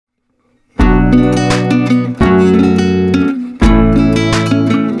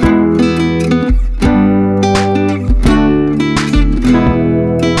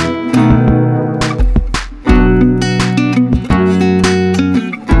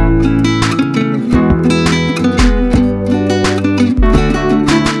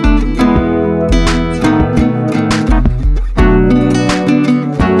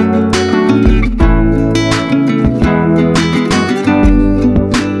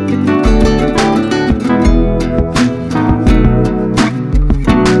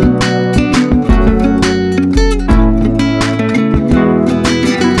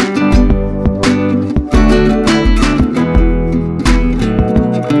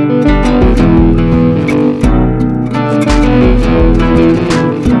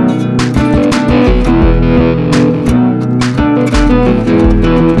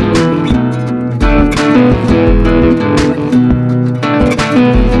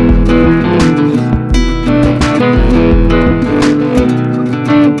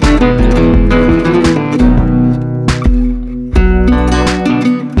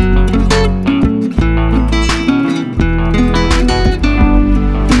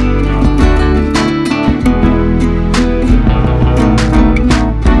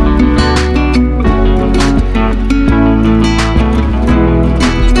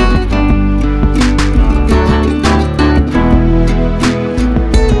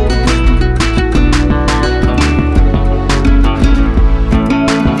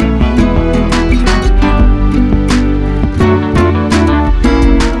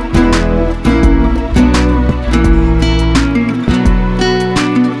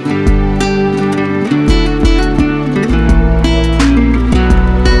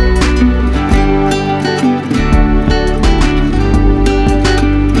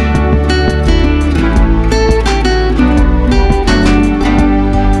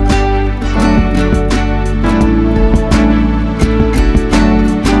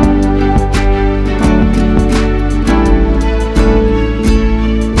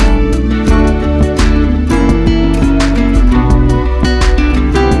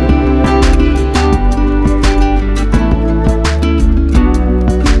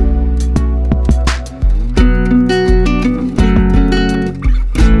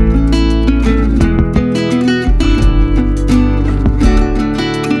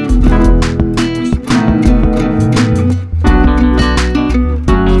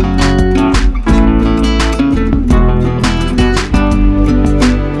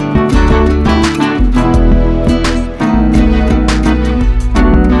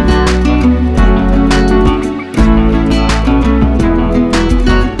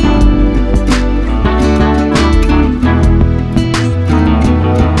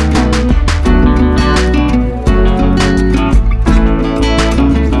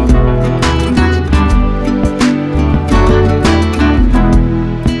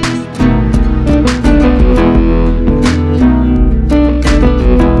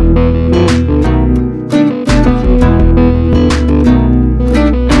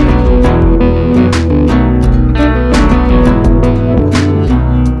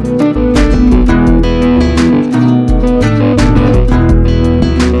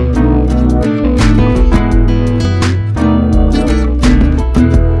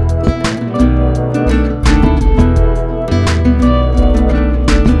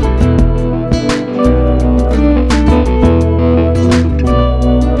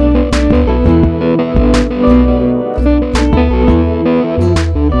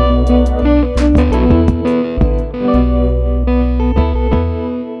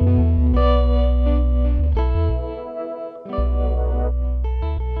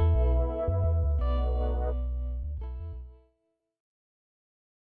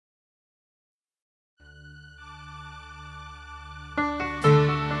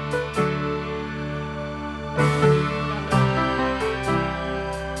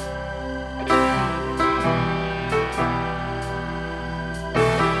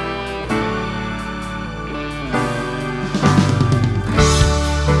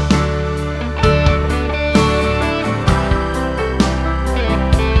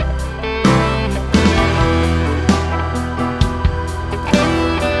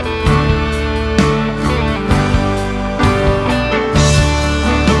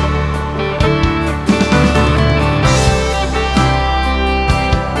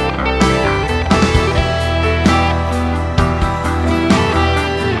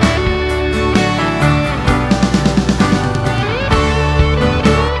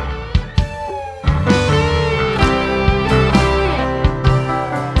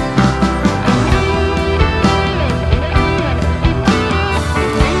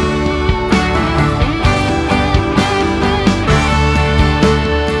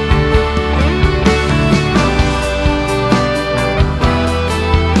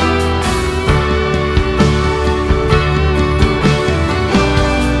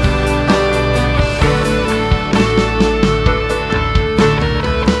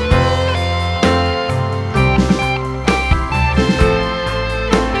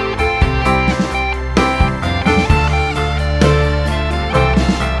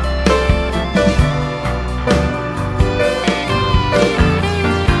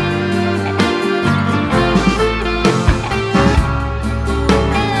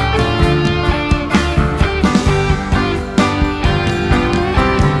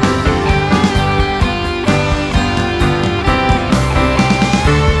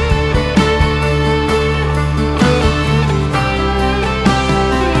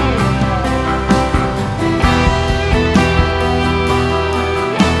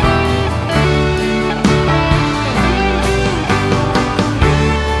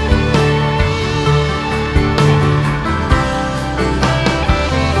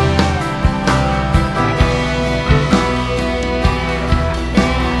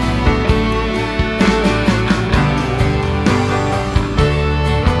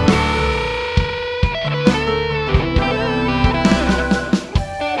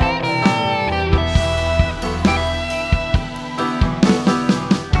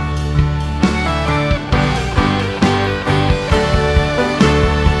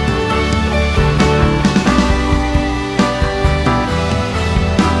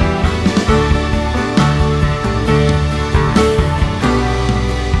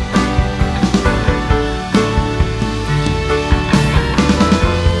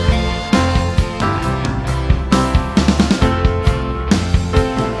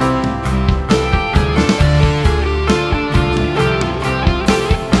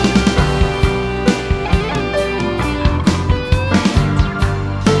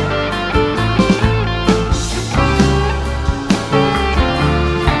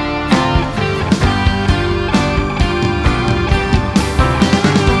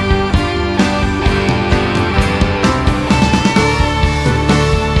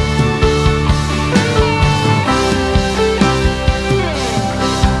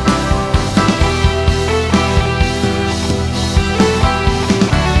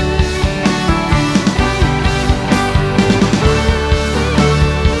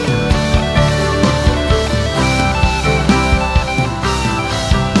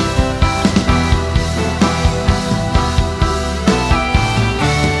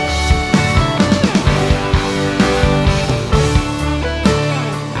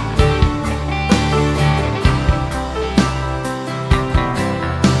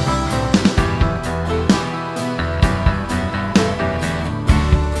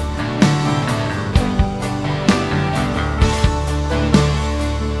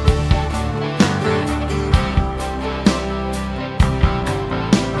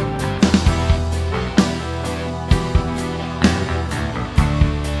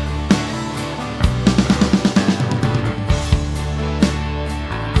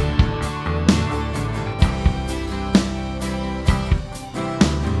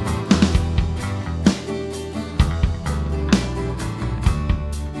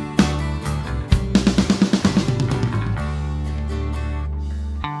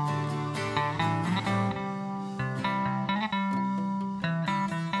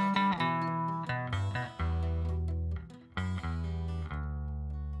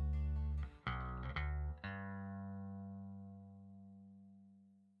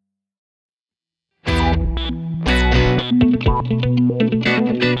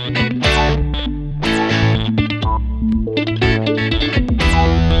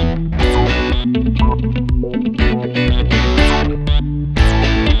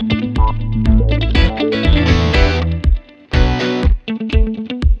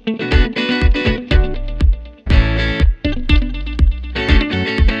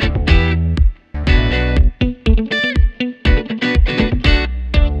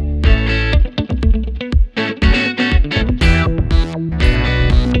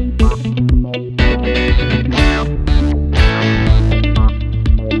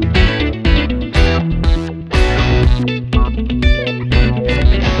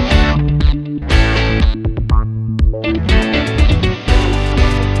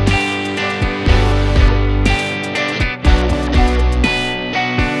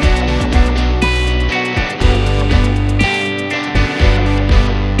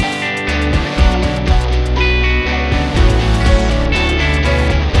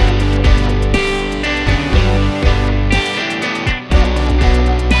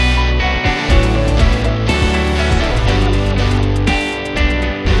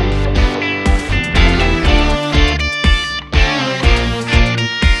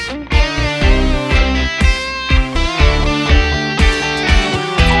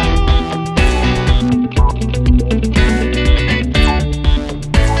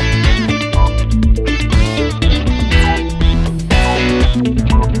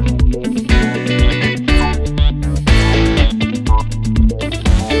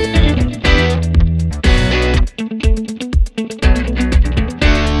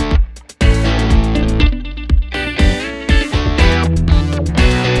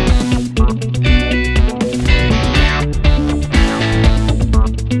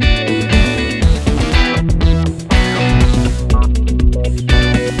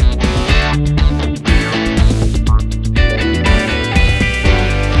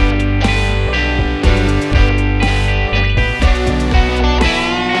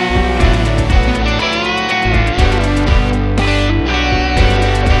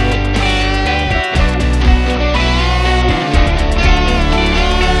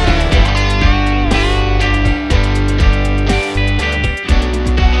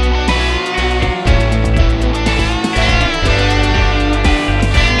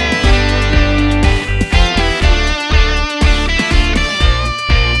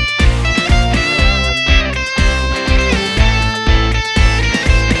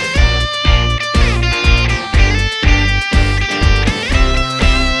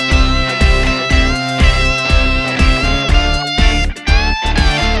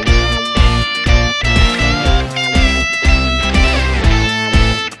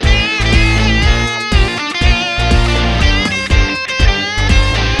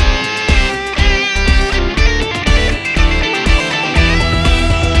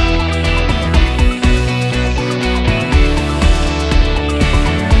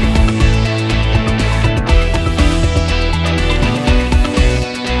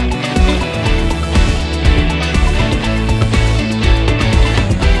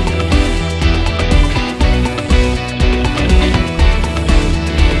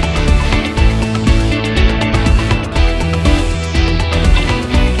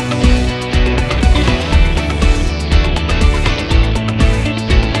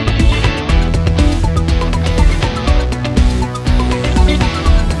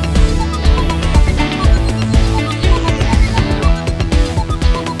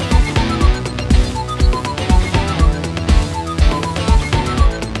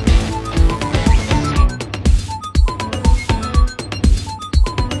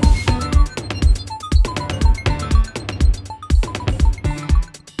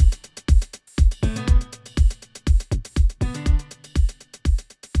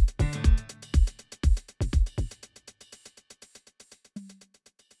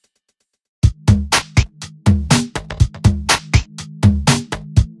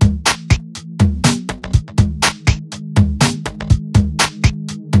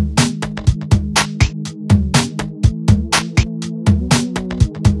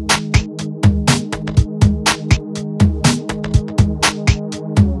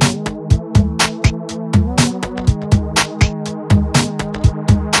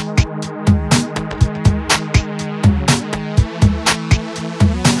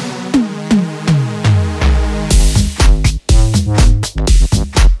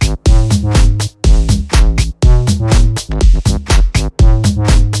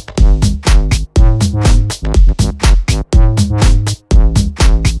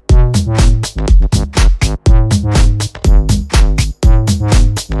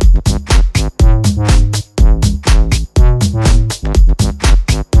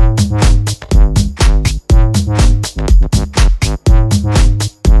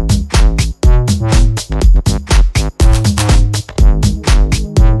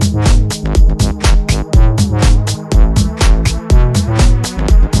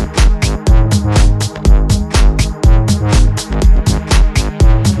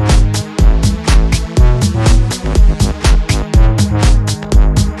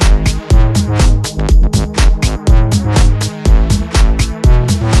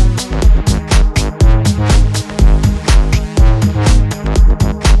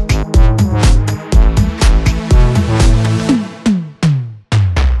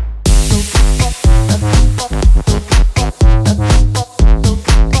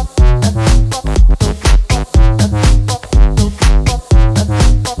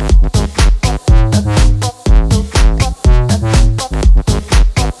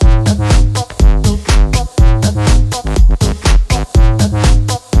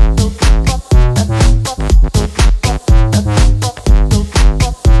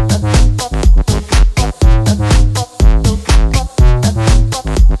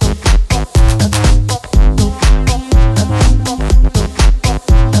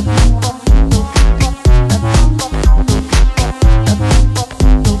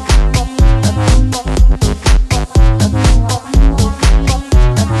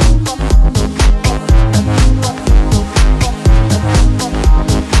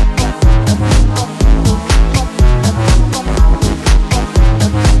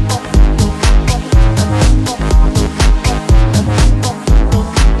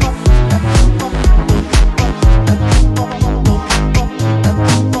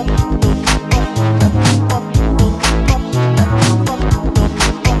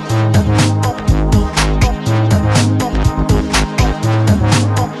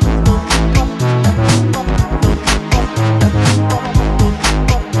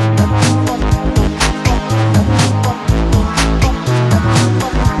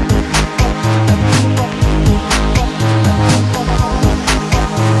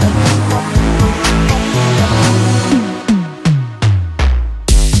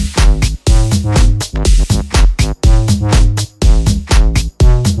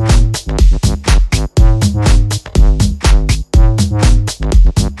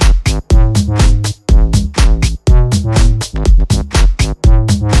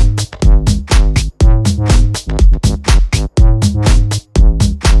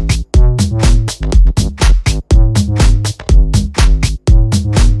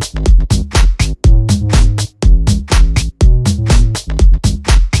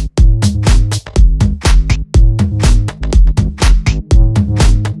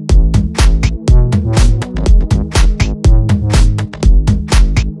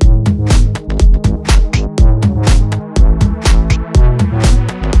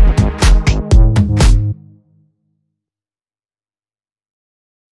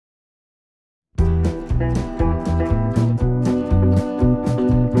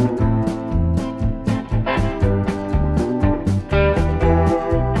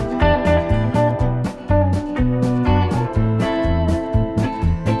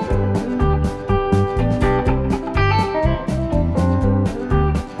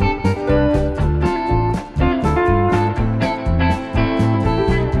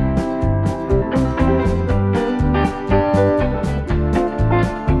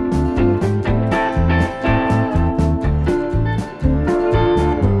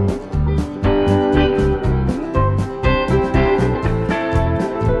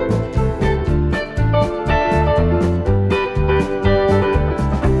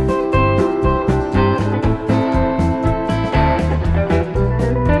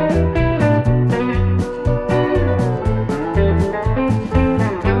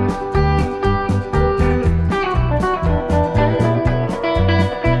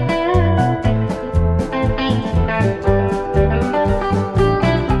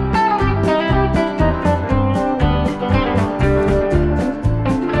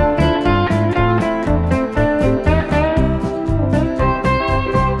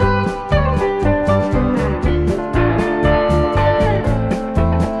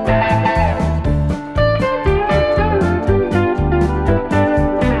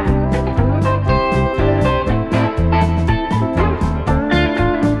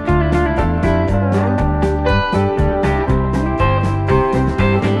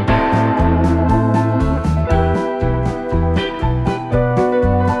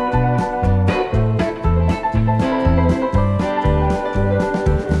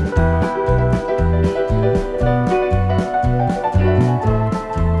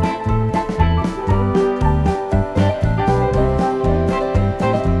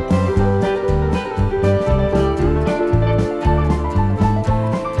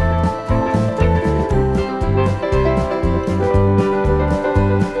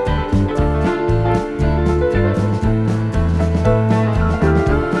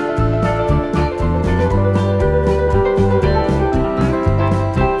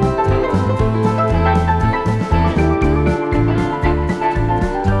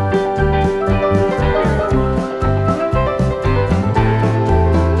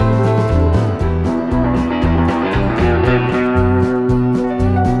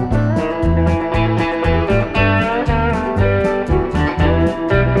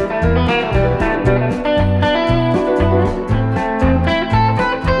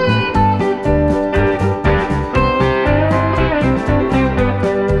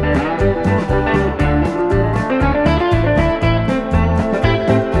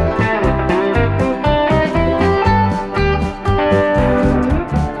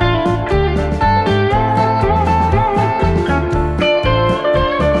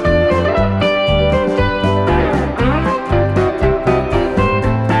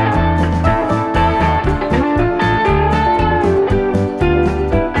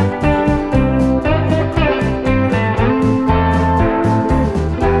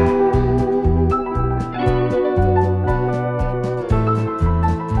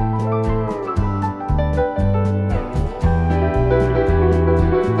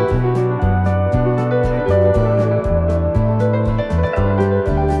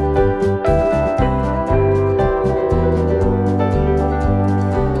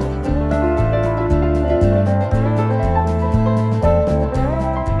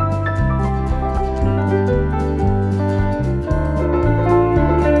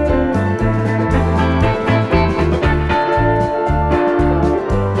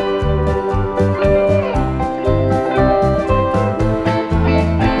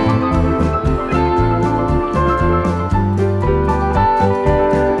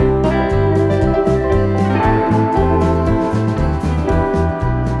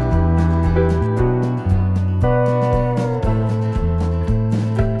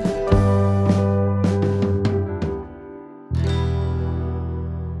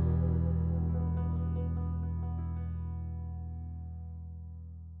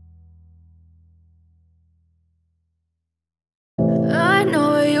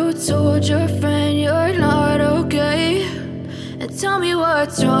told your friend you're not okay, and tell me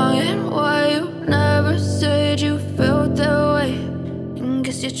what's wrong and why you never said you felt that way. And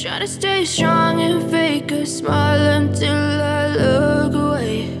guess you're trying to stay strong and fake a smile until I look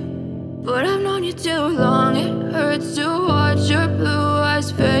away. But I've known you too long, it hurts to watch your blue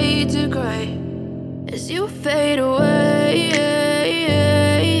eyes fade to gray as you fade away,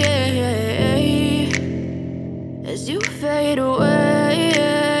 as you fade away.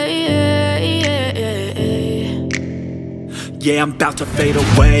 Yeah, I'm about to fade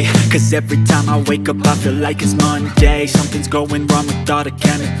away, cause every time I wake up I feel like it's Monday. Something's going wrong with all the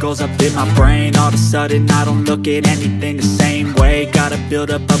chemicals up in my brain. All of a sudden I don't look at anything the same way. Got a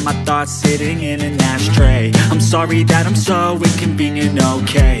buildup of my thoughts sitting in an ashtray. I'm sorry that I'm so inconvenient,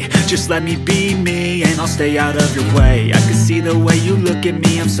 okay. Just let me be me and I'll stay out of your way. I can see the way you look at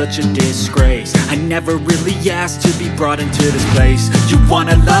me, I'm such a disgrace. I never really asked to be brought into this place. You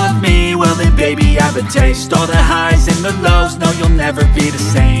wanna love me? Well then baby I have a taste. All the highs and the lows, no you'll never be the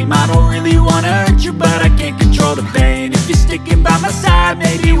same. I don't really wanna hurt you but I can't control the pain. If you're sticking by my side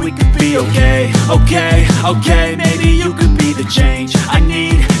maybe we could be okay. Okay, maybe you could be the change I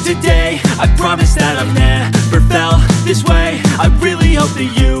need today. I promise that I've never felt this way. I really hope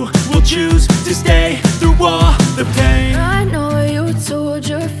that you will choose to stay through all the pain. I know you told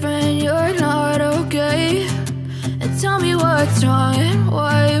your friend you're not okay, and tell me what's wrong and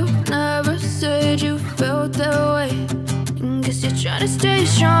why you never said you felt that way. And guess you're trying to stay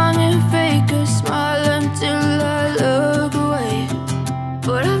strong and fake a smile until I look